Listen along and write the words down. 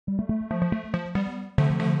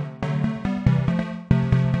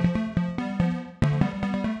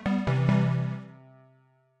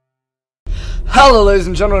Hello ladies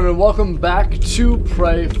and gentlemen, and welcome back to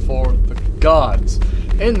Praey for the Gods.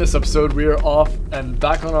 In this episode we are off and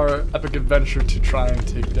back on our epic adventure to try and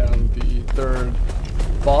take down the third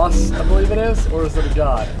boss, I believe it is, or is it a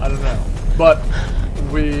god? I don't know. But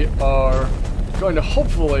we are going to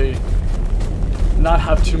hopefully not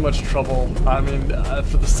have too much trouble. I mean,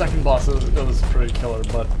 for the second boss it was pretty killer,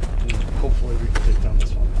 but hopefully we can take down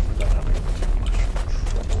this one without having too much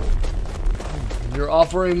trouble. You're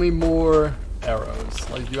offering me more arrows.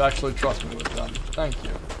 Like, you actually trust me with them. Thank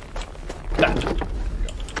you. There we go. I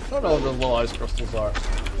don't know what those little ice crystals are,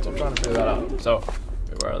 so I'm trying to figure that out. So,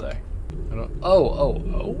 wait, where are they? I don't.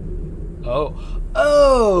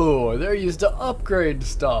 Oh! They're used to upgrade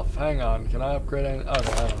stuff. Hang on, can I upgrade any? Okay, I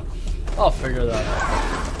don't know. I'll figure that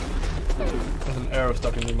out. There's an arrow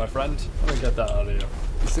stuck in you, my friend. Let me get that out of you.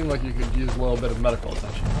 You seem like you could use a little bit of medical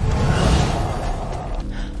attention.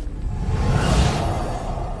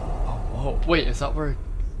 Oh, wait, is that where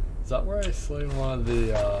I slayed one of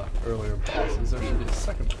the earlier bosses? There should be a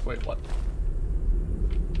second one. Wait, what?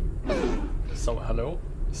 Is someone, hello?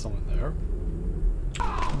 Is someone there?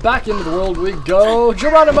 Back into the world we go,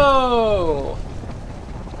 Geronimo! Oh,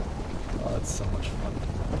 that's so much fun.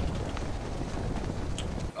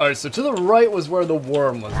 Alright, so to the right was where the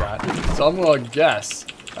worm was at. So I'm gonna guess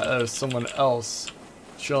there's someone else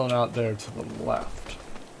chilling out there to the left.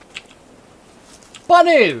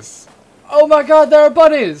 Bunnies! Oh my god, there are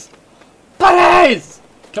bunnies! Bunnies!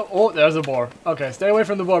 Come, oh, there's a boar. Okay, stay away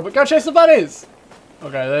from the boar, but go chase the bunnies!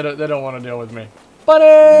 Okay, they don't want to deal with me. Bunny!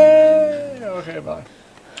 Okay, bye.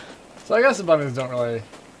 So I guess the bunnies don't really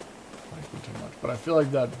like me too much, but I feel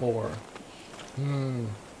like that boar.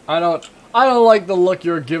 I don't like the look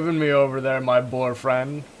you're giving me over there, my boar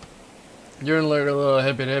friend. You're in like a little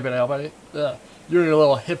hippity. You're in a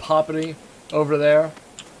little hip hoppity over there.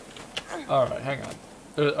 Alright, hang on.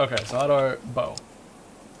 Okay, so how do I bow?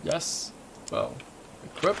 Yes, bow.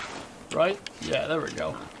 Equip, right? Yeah, there we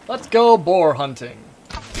go. Let's go boar hunting.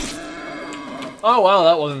 Oh wow,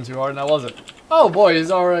 that wasn't too hard now, was it? Oh boy,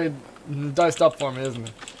 he's already diced up for me, isn't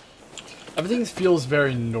he? Everything feels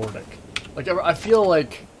very Nordic. Like, I feel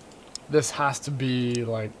like this has to be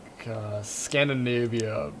like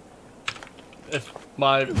Scandinavia, if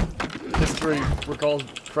my history recalls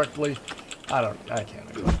correctly. I can't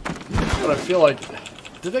remember. But I feel like,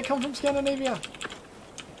 did they come from Scandinavia?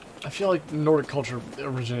 I feel like Nordic culture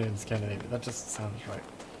originated in Scandinavia. That just sounds right.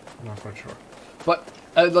 I'm not quite sure. But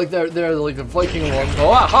like they're like the Viking ones.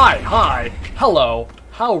 Oh, hi, hello.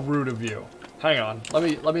 How rude of you. Hang on.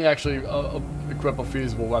 Let me actually equip a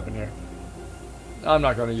feasible weapon here. I'm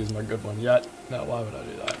not going to use my good one yet. No, why would I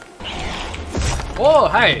do that? Oh,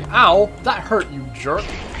 hey, ow, that hurt, you jerk.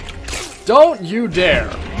 Don't you dare.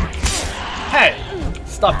 Hey,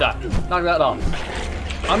 stop that. Knock that off.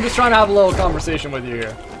 I'm just trying to have a little conversation with you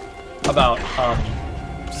here about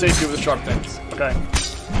safety with sharp things, okay?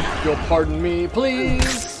 If you'll pardon me,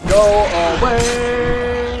 please go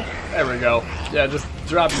away. There we go. Yeah, just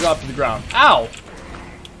drop to the ground. Ow!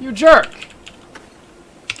 You jerk!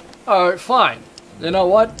 Alright, fine. You know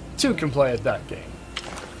what? Two can play at that game.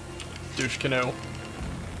 Douche canoe.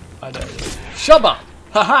 I dare you. Shubba!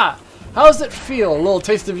 Haha! How's it feel? A little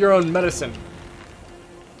taste of your own medicine.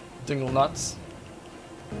 Dingle nuts.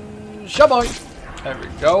 Shubba! There we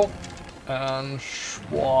go. And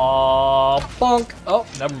schwabonk. Oh,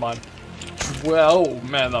 never mind. Oh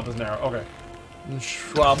man, that was narrow. Okay.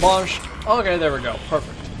 Schwabonk. Okay, there we go.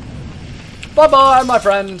 Perfect. Bye bye, my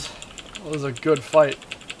friend. That was a good fight.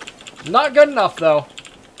 Not good enough though.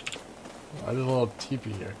 Oh, there's a little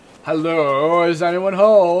teepee here. Hello, is anyone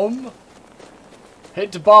home?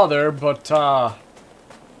 Hate to bother, but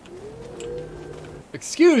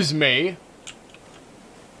excuse me.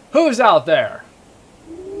 Who's out there?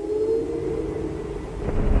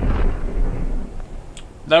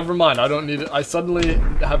 Never mind, I don't need it. I suddenly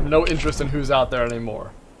have no interest in who's out there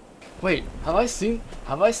anymore. Wait, have I seen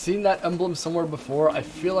that emblem somewhere before? I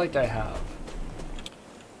feel like I have.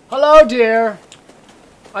 Hello, dear.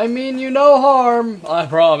 I mean you no harm, I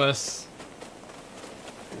promise.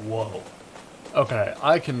 Whoa. Okay,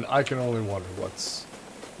 I can only wonder what's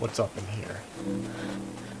up in here.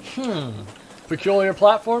 Peculiar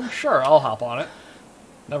platform? Sure, I'll hop on it.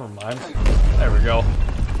 Never mind. There we go.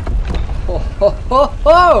 Ho ho ho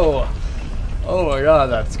ho! Oh my god,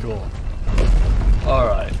 that's cool.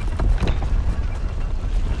 Alright.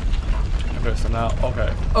 Okay, so now,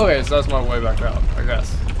 okay, so that's my way back out, I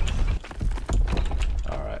guess.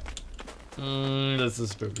 Alright. This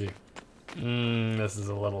is spooky. This is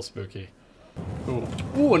a little spooky.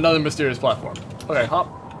 Ooh, another mysterious platform. Okay, hop.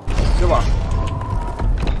 Come on.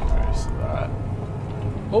 Okay, so that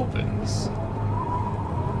opens.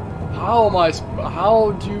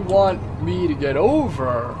 How do you want me to get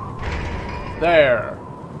over? There.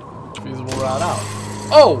 Feasible route out.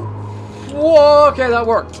 Oh! Whoa, okay, that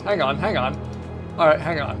worked. Hang on. Alright,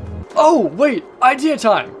 hang on. Oh, wait, idea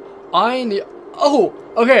time. Oh,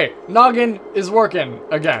 okay, noggin is working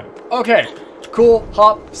again. Okay, cool,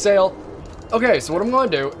 hop, sail. Okay, so what I'm going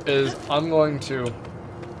to do is I'm going to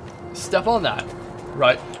step on that,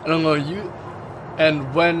 right? And I'm going to use,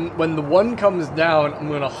 and when the one comes down, I'm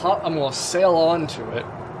going to sail onto it.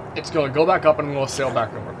 It's going to go back up and I'm going to sail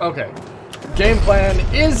back over. Okay, game plan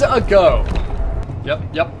is a go.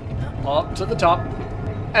 Yep, up to the top.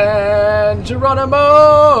 And Geronimo!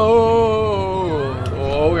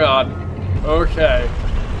 Oh god. Okay.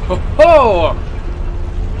 Ho ho!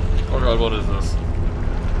 Oh god, what is this?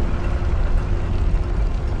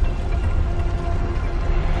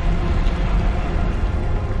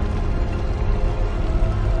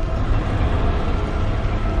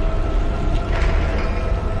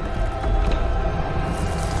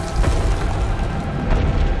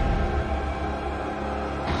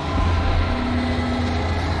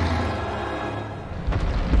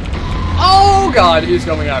 God, he's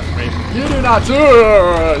coming after me. You do not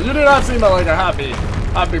seem like a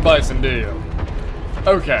happy bison, do you?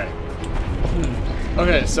 Okay.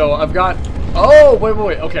 Okay, so I've got. Oh,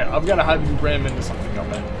 wait. Okay, I've got to have you ram into something,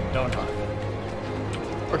 don't I?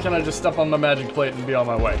 Or can I just step on my magic plate and be on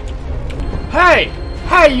my way? Hey,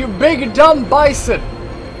 you big dumb bison!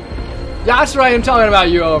 Yeah, that's right. I'm talking about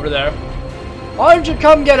you over there. Why don't you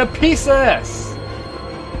come get a piece of this?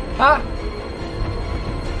 Huh?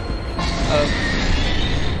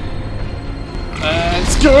 And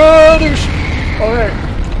skadoosh! Okay.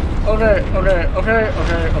 And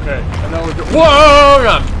then we go. Whoa!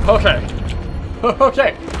 God. Okay.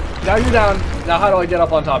 Okay. Now you're down. Now how do I get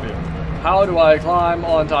up on top of you? How do I climb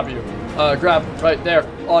on top of you? Grab right there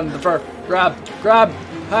on the fur. Grab.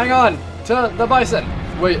 Hang on to the bison.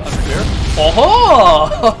 Wait, under here.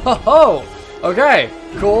 Oh! Okay.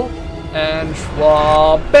 Cool. And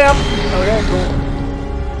schwab. Bam. Okay. Cool.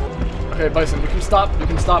 Okay, Bison, you can stop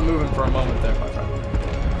moving for a moment there, my friend.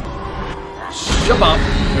 Jump up.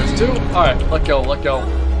 There's two. Alright, let go.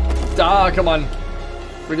 Ah, come on.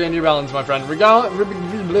 Regain your balance, my friend.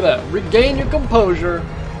 Regain your composure.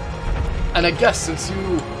 And I guess since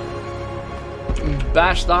you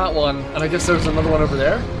bashed that one, and I guess there's another one over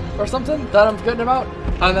there, or something, that I'm forgetting about,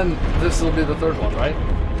 and then this will be the third one, right?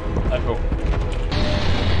 I hope.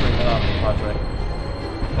 Bring it up, Padre.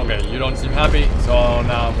 Okay, you don't seem happy, so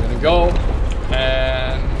now I'm gonna go,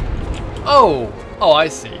 and... Oh, I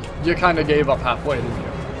see. You kind of gave up halfway, didn't you?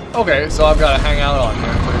 Okay, so I've got to hang out on here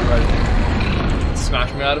until you're ready to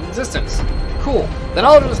smash me out of existence. Cool. Then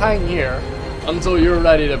I'll just hang here until you're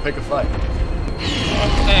ready to pick a fight.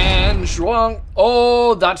 And shwang.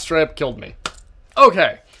 Oh, that strip killed me.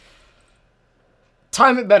 Okay.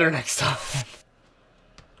 Time it better next time.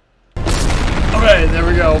 Okay, there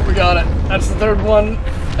we go. We got it. That's the third one.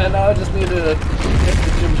 And now I just need to hit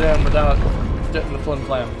the Jim Jam without getting the flim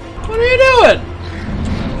flam. What are you doing?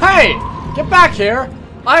 Hey! Get back here!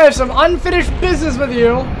 I have some unfinished business with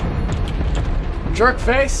you! Jerk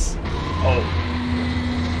face. Oh.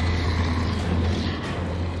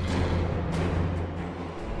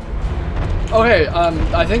 Okay,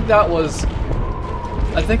 I think that was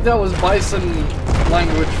Bison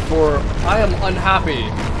language for I am unhappy.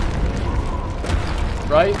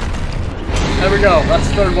 Right? There we go. That's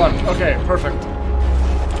the third one. Okay, perfect.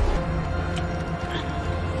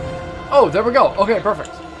 Oh, there we go. Okay,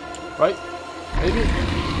 perfect. Right? Maybe? This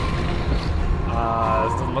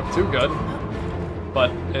doesn't look too good.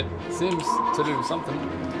 But it seems to do something.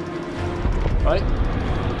 Right?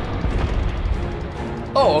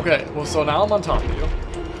 Oh, okay. Well, so now I'm on top of you.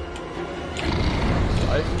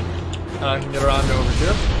 Right? And I can get around to over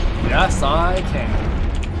here. Yes, I can.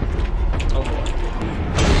 Oh boy.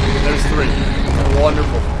 There's three.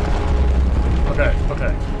 Wonderful. Okay.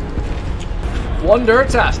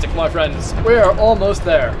 Wonder-tastic, my friends. We are almost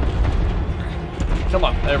there. Come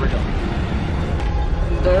on, there we go.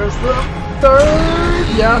 There's the third.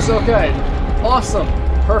 Yes, okay. Awesome.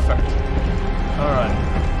 Perfect. Alright.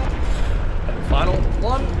 And final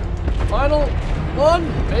one. Final one,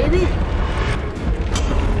 maybe?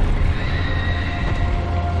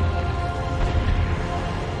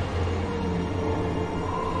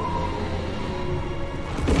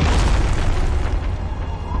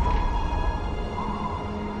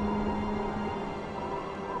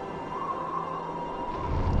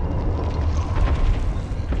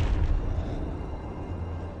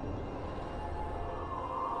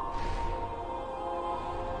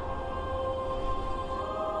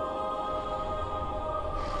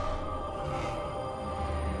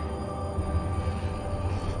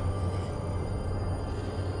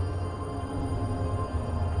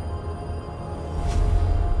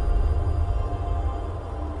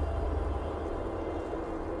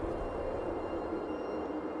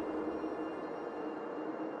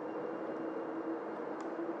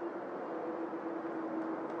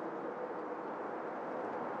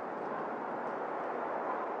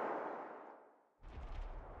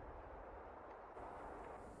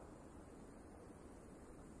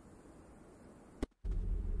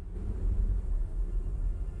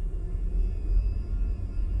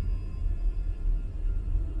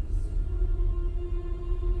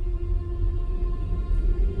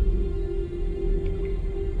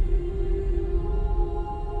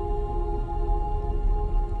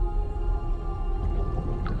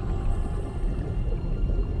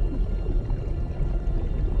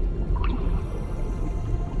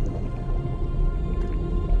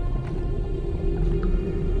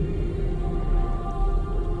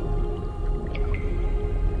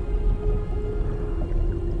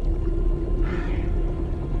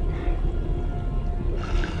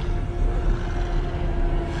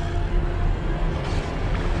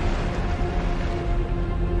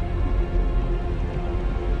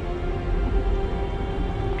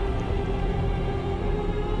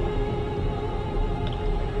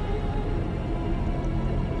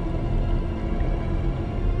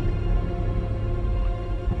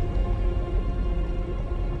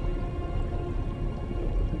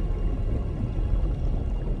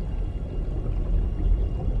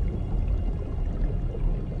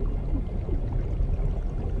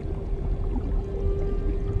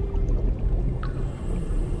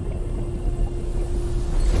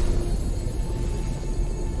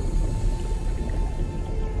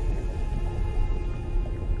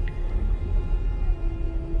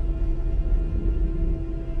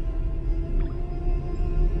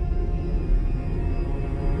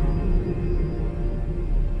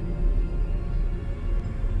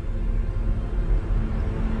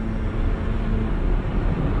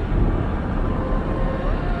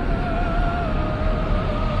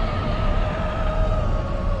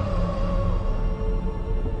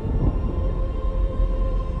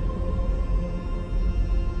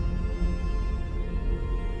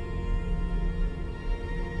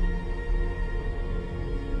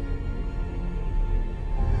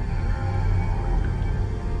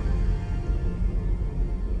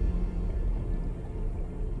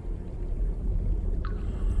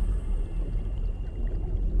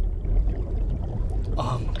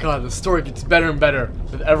 God, the story gets better and better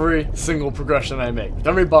with every single progression I make. With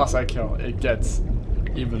every boss I kill, it gets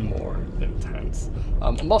even more intense.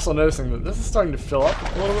 I'm also noticing that this is starting to fill up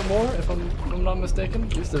a little bit more, if I'm not mistaken.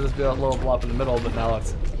 It used to just be a little blob in the middle, but now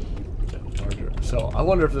it's getting larger. So I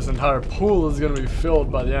wonder if this entire pool is going to be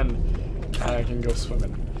filled by the end, and I can go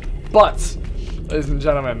swimming. But, ladies and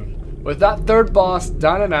gentlemen, with that third boss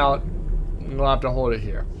down and out, I'm going to have to hold it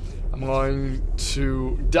here. I'm going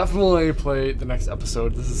to definitely play the next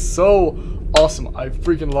episode. This is so awesome. I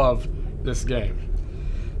freaking love this game.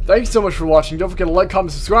 Thank you so much for watching. Don't forget to like,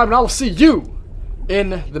 comment, subscribe, and I will see you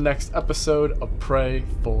in the next episode of Praey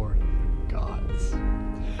for Gods.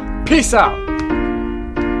 Peace out.